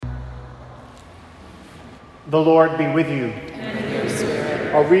The Lord be with you. And with your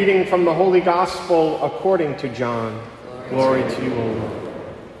spirit. A reading from the Holy Gospel according to John. Glory to you, O Lord.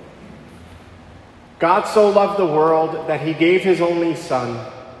 God so loved the world that he gave his only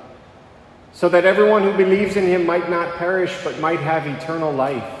Son, so that everyone who believes in him might not perish but might have eternal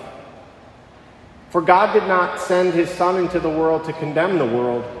life. For God did not send his Son into the world to condemn the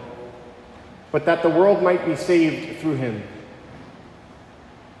world, but that the world might be saved through him.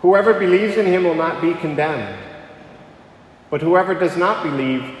 Whoever believes in him will not be condemned, but whoever does not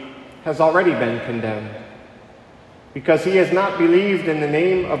believe has already been condemned, because he has not believed in the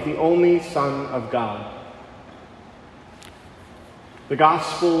name of the only Son of God. The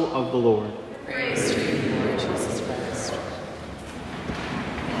Gospel of the Lord. Praise to you, Lord Jesus Christ.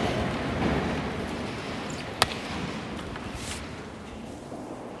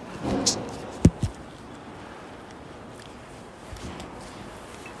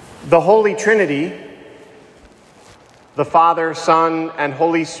 The Holy Trinity, the Father, Son, and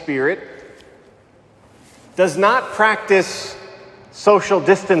Holy Spirit, does not practice social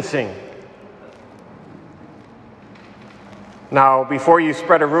distancing. Now, before you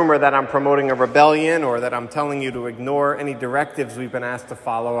spread a rumor that I'm promoting a rebellion or that I'm telling you to ignore any directives we've been asked to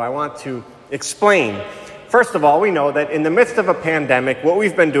follow, I want to explain. First of all, we know that in the midst of a pandemic, what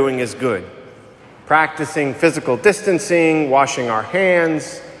we've been doing is good. Practicing physical distancing, washing our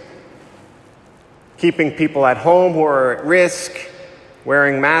hands, keeping people at home who are at risk,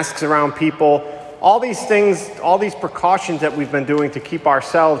 wearing masks around people. All these things, all these precautions that we've been doing to keep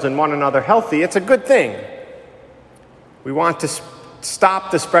ourselves and one another healthy, it's a good thing. We want to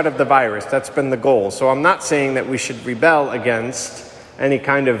stop the spread of the virus. That's been the goal. So I'm not saying that we should rebel against any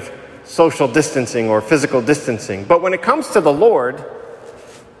kind of social distancing or physical distancing. But when it comes to the Lord,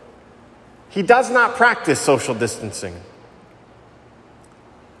 he does not practice social distancing.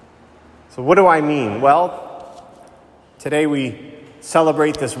 So what do I mean? Well, today we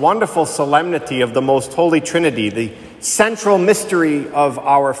celebrate this wonderful solemnity of the Most Holy Trinity, the central mystery of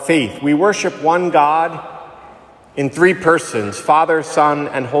our faith. We worship one God in three persons, Father, Son,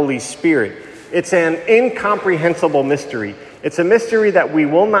 and Holy Spirit. It's an incomprehensible mystery. It's a mystery that we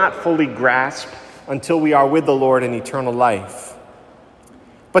will not fully grasp until we are with the Lord in eternal life.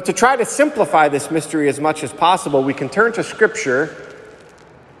 But to try to simplify this mystery as much as possible, we can turn to Scripture.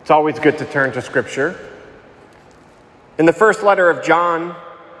 It's always good to turn to Scripture. In the first letter of John,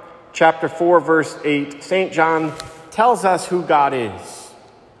 chapter 4, verse 8, St. John tells us who God is.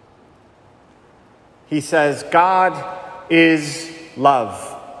 He says, God is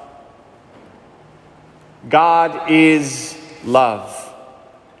love. God is love.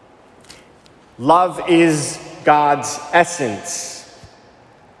 Love is God's essence.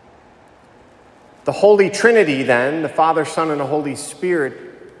 The Holy Trinity, then, the Father, Son, and the Holy Spirit,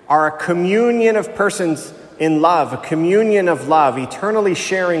 are a communion of persons in love, a communion of love, eternally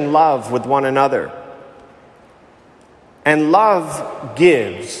sharing love with one another. And love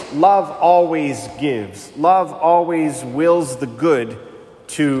gives. Love always gives. Love always wills the good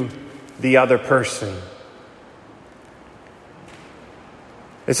to the other person.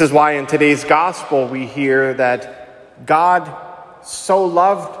 This is why in today's gospel we hear that God so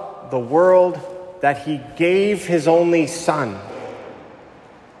loved the world that he gave his only Son.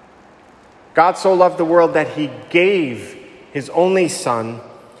 God so loved the world that he gave his only Son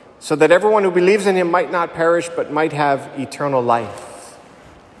so that everyone who believes in him might not perish but might have eternal life.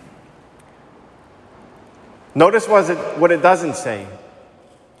 Notice what it doesn't say.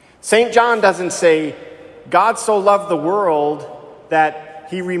 St. John doesn't say, God so loved the world that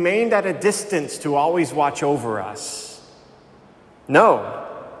he remained at a distance to always watch over us. No.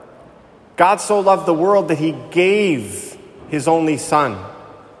 God so loved the world that he gave his only Son.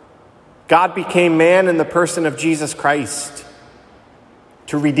 God became man in the person of Jesus Christ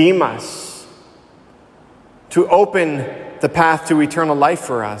to redeem us, to open the path to eternal life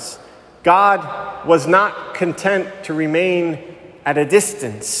for us. God was not content to remain at a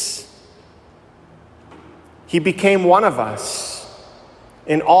distance. He became one of us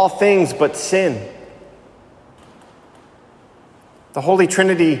in all things but sin. The Holy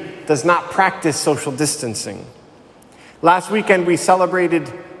Trinity does not practice social distancing. Last weekend we celebrated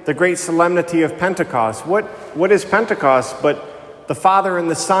the great solemnity of Pentecost. What is Pentecost but the Father and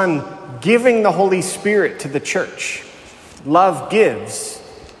the Son giving the Holy Spirit to the church? Love gives.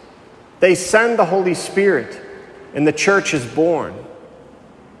 They send the Holy Spirit, and the church is born.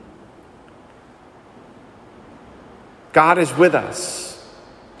 God is with us.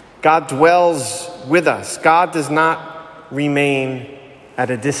 God dwells with us. God does not remain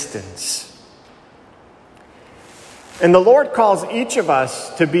at a distance. And the Lord calls each of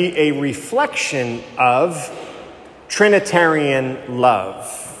us to be a reflection of Trinitarian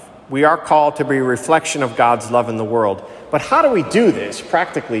love. We are called to be a reflection of God's love in the world. But how do we do this,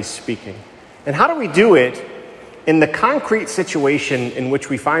 practically speaking? And how do we do it in the concrete situation in which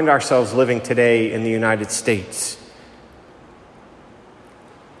we find ourselves living today in the United States?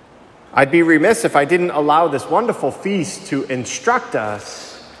 I'd be remiss if I didn't allow this wonderful feast to instruct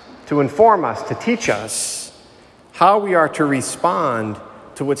us, to inform us, to teach us how we are to respond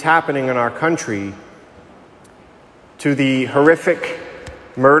to what's happening in our country, to the horrific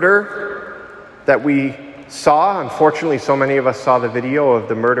murder that we saw. Unfortunately, so many of us saw the video of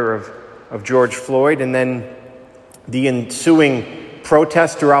the murder of George Floyd, and then the ensuing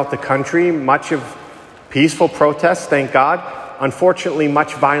protests throughout the country, much of peaceful protests, thank God. Unfortunately,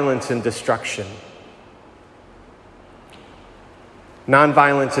 much violence and destruction.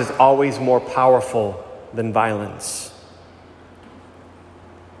 Nonviolence is always more powerful than violence.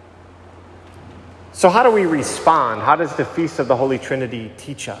 So how do we respond? How does the Feast of the Holy Trinity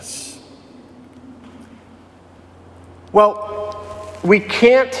teach us? Well, we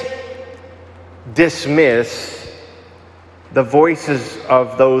can't dismiss the voices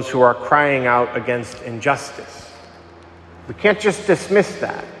of those who are crying out against injustice. We can't just dismiss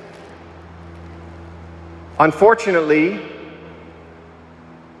that. Unfortunately,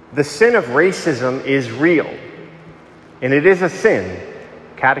 the sin of racism is real, and it is a sin.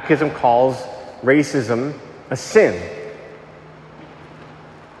 Catechism calls racism a sin.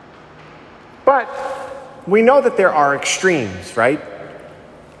 But we know that there are extremes, right?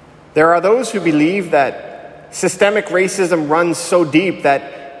 There are those who believe that systemic racism runs so deep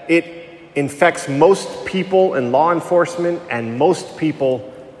that it infects most people in law enforcement and most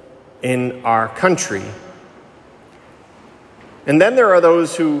people in our country. And then there are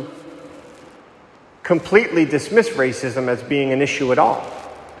those who completely dismiss racism as being an issue at all.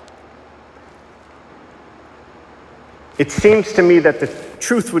 It seems to me that the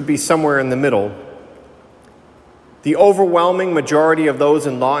truth would be somewhere in the middle. The overwhelming majority of those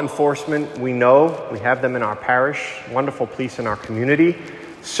in law enforcement, we know, we have them in our parish, wonderful police in our community,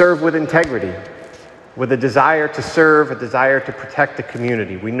 serve with integrity, with a desire to serve, a desire to protect the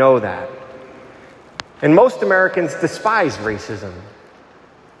community. We know that. And most Americans despise racism.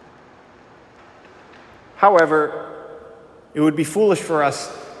 However, it would be foolish for us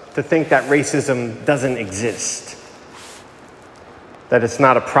to think that racism doesn't exist, that it's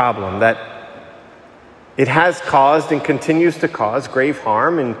not a problem, that it has caused and continues to cause grave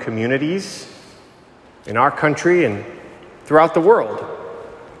harm in communities, in our country, and throughout the world.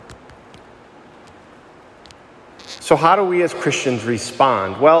 So how do we as Christians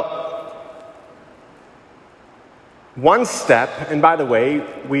respond? Well, one step, and by the way,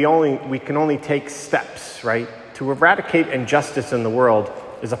 we can only take steps, right? To eradicate injustice in the world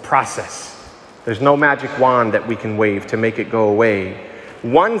is a process. There's no magic wand that we can wave to make it go away.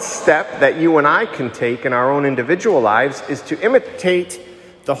 One step that you and I can take in our own individual lives is to imitate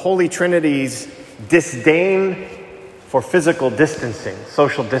the Holy Trinity's disdain for physical distancing,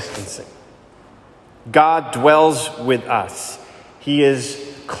 social distancing. God dwells with us. He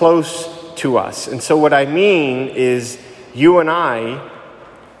is close to us. And so what I mean is you and I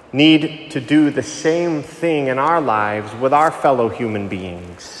need to do the same thing in our lives with our fellow human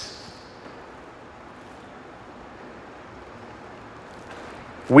beings.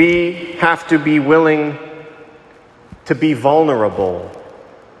 We have to be willing to be vulnerable.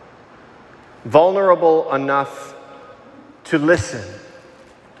 Vulnerable enough to listen.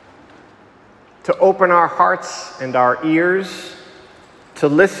 To open our hearts and our ears. To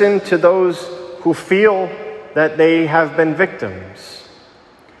listen to those who feel that they have been victims.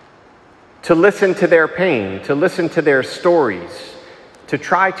 To listen to their pain. To listen to their stories. To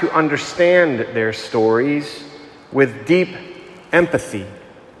try to understand their stories with deep empathy.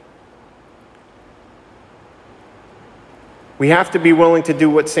 We have to be willing to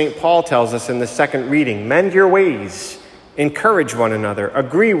do what St. Paul tells us in the second reading. Mend your ways, encourage one another,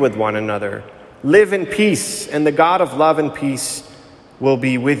 agree with one another, live in peace, and the God of love and peace will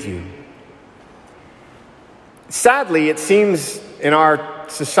be with you. Sadly, it seems in our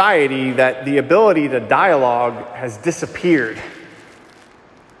society that the ability to dialogue has disappeared.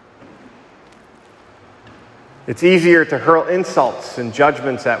 It's easier to hurl insults and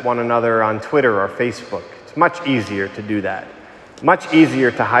judgments at one another on Twitter or Facebook. It's much easier to do that. Much easier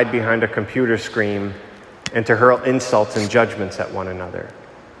to hide behind a computer screen and to hurl insults and judgments at one another.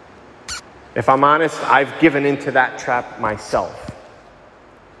 If I'm honest, I've given into that trap myself.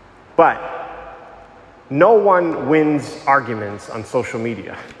 But no one wins arguments on social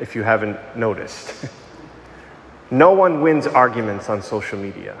media, if you haven't noticed. No one wins arguments on social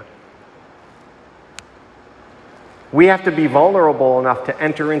media. We have to be vulnerable enough to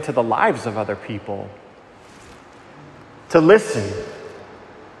enter into the lives of other people, to listen,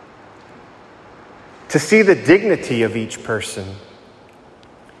 to see the dignity of each person,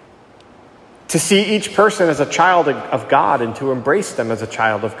 to see each person as a child of God and to embrace them as a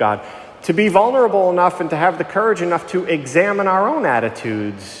child of God, to be vulnerable enough and to have the courage enough to examine our own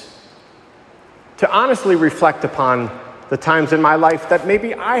attitudes, to honestly reflect upon the times in my life that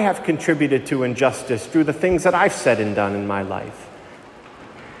maybe I have contributed to injustice through the things that I've said and done in my life.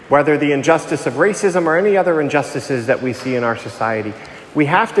 Whether the injustice of racism or any other injustices that we see in our society, we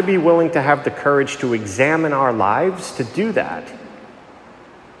have to be willing to have the courage to examine our lives, to do that.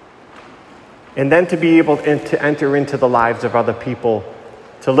 And then to be able to enter into the lives of other people,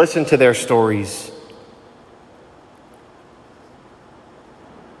 to listen to their stories.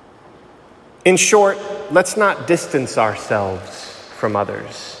 In short, let's not distance ourselves from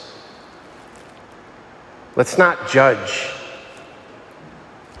others. Let's not judge.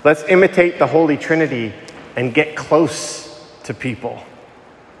 Let's imitate the Holy Trinity and get close to people.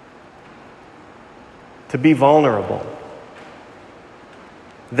 To be vulnerable.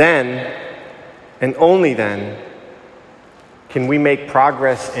 Then, and only then, can we make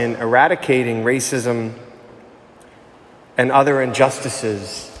progress in eradicating racism and other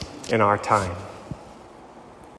injustices in our time.